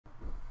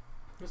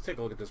Let's take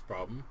a look at this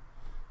problem.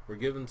 We're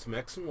given some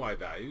x and y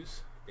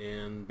values,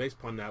 and based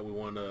upon that we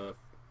want to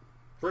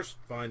first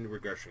find the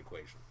regression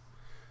equation.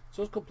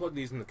 So let's go plug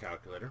these in the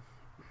calculator.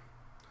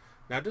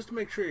 Now, just to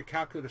make sure your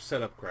calculator is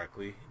set up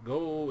correctly,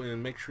 go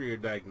and make sure your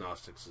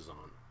diagnostics is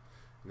on.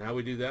 And how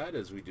we do that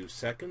is we do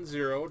second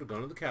 0 to go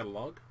into the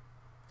catalog,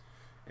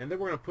 and then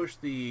we're going to push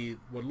the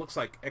what looks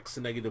like x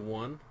to negative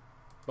 1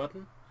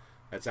 button.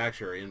 That's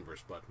actually our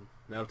inverse button.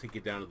 That'll take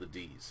you down to the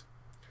D's.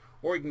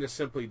 Or you can just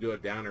simply do a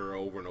down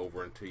arrow over and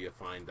over until you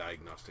find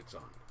diagnostics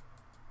on.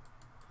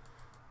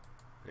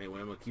 Anyway,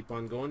 I'm going to keep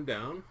on going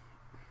down.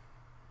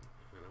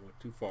 And I went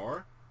too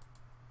far.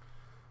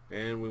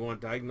 And we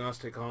want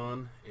diagnostic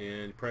on,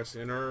 and you press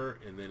enter,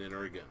 and then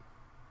enter again.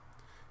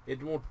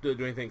 It won't do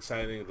anything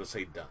exciting, it'll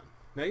say done.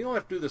 Now you only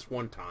have to do this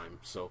one time,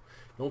 so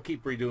don't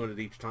keep redoing it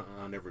each time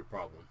on every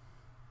problem.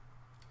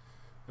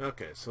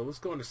 Okay, so let's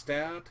go into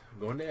stat,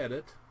 go into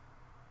edit,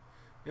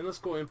 and let's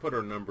go input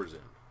our numbers in.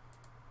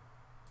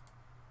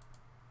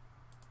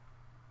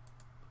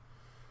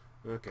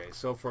 Okay,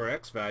 so for our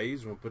x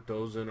values, we'll put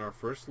those in our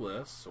first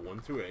list, so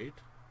 1 through 8.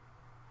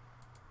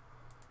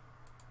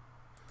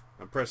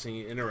 I'm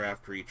pressing enter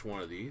after each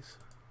one of these.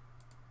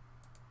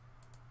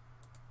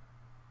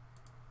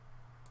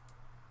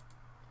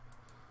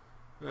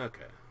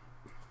 Okay.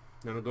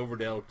 Now I'll go over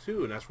to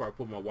L2, and that's where I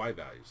put my y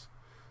values.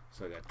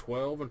 So I got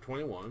 12 and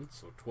 21,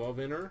 so 12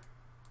 enter,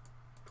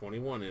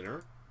 21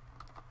 enter,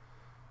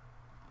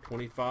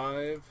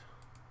 25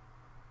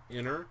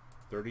 enter,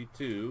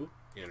 32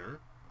 enter,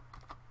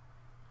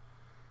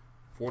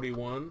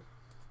 41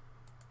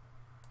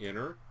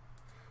 enter,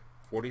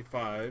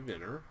 45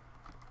 enter,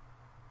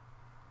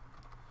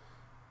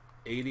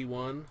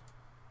 81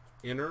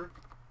 enter,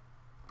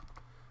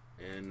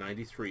 and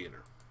 93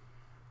 enter.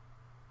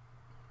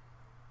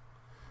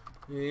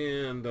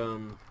 And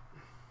double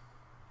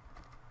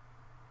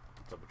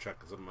check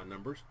some of my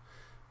numbers.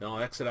 Then I'll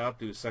exit out,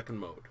 do second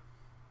mode.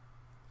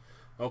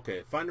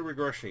 Okay, find a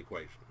regression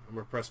equation. I'm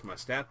going to press my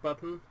stat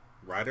button,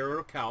 right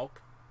arrow to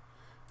calc,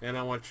 and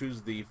I want to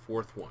choose the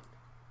fourth one,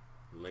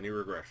 linear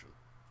regression.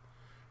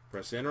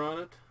 Press enter on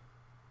it,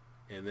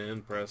 and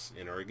then press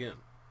enter again.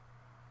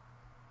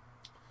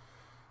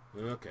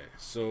 Okay,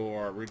 so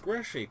our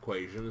regression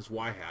equation is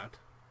y hat.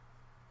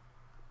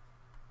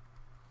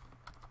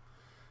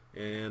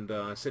 And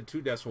I said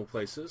 2 decimal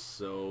places,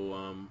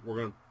 so we're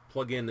going to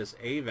plug in this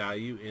a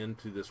value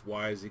into this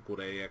y is equal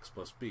to ax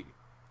plus b.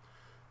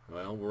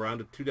 Well, we're round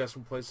to 2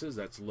 decimal places,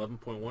 that's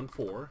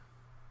 11.14,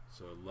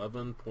 so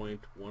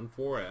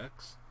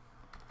 11.14x.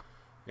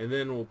 And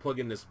then we'll plug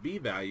in this b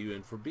value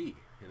in for b,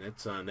 and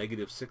it's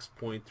negative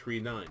 6.39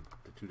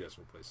 to 2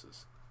 decimal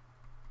places.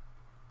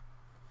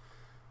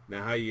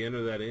 Now how you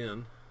enter that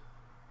in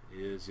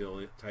is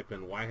you'll type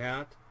in y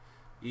hat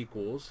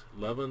equals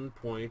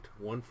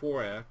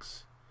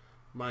 11.14x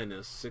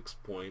minus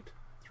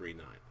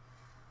 6.39.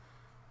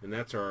 And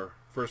that's our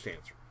first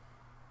answer.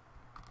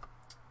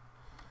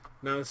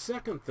 Now the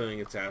second thing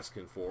it's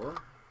asking for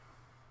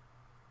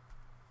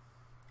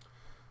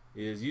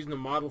is using the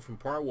model from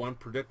part 1,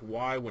 predict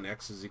y when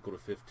x is equal to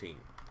 15.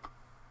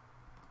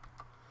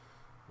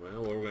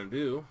 Well, what we're going to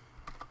do,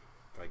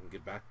 if I can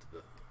get back to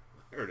the,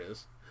 there it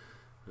is.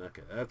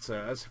 Okay, that's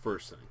the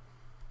first thing.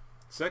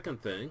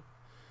 Second thing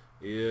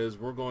is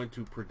we're going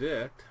to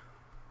predict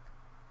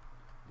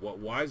what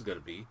y is going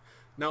to be.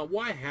 Now,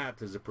 y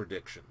hat is a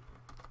prediction.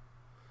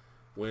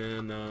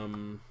 When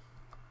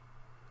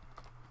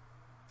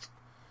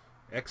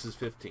x is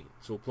 15,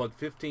 so we'll plug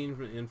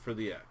 15 in for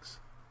the x,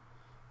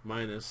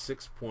 minus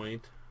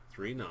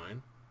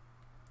 6.39,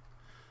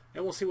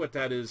 and we'll see what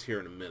that is here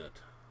in a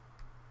minute.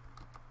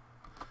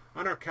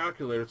 On our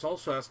calculator, it's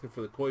also asking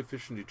for the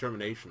coefficient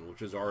determination,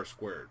 which is r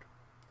squared,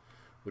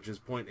 which is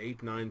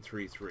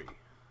 0.8933.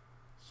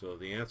 So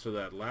the answer to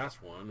that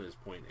last one is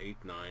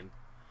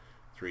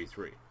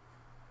 0.8933.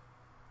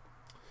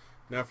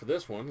 Now for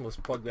this one, let's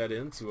plug that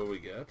in, see what we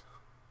get.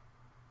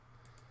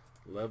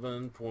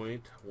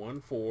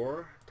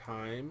 11.14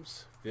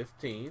 times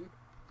 15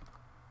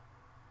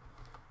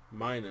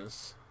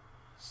 minus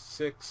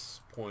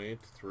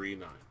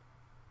 6.39.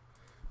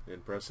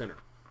 Then press enter.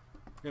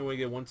 And we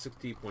get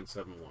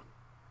 160.71.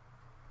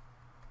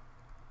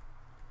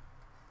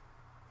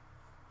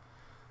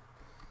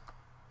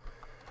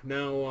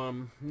 Now,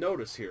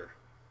 notice here,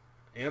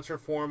 answer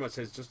form, I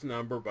say it's just a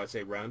number, but I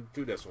say round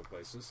to 2 decimal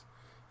places.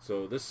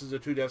 So this is the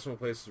 2 decimal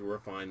places, we're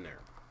fine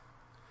there.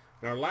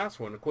 Now our last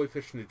one, the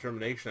coefficient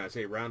determination, I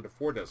say round to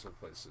 4 decimal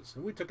places.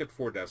 And we took it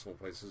 4 decimal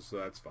places, so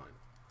that's fine.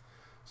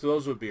 So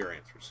those would be our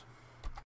answers.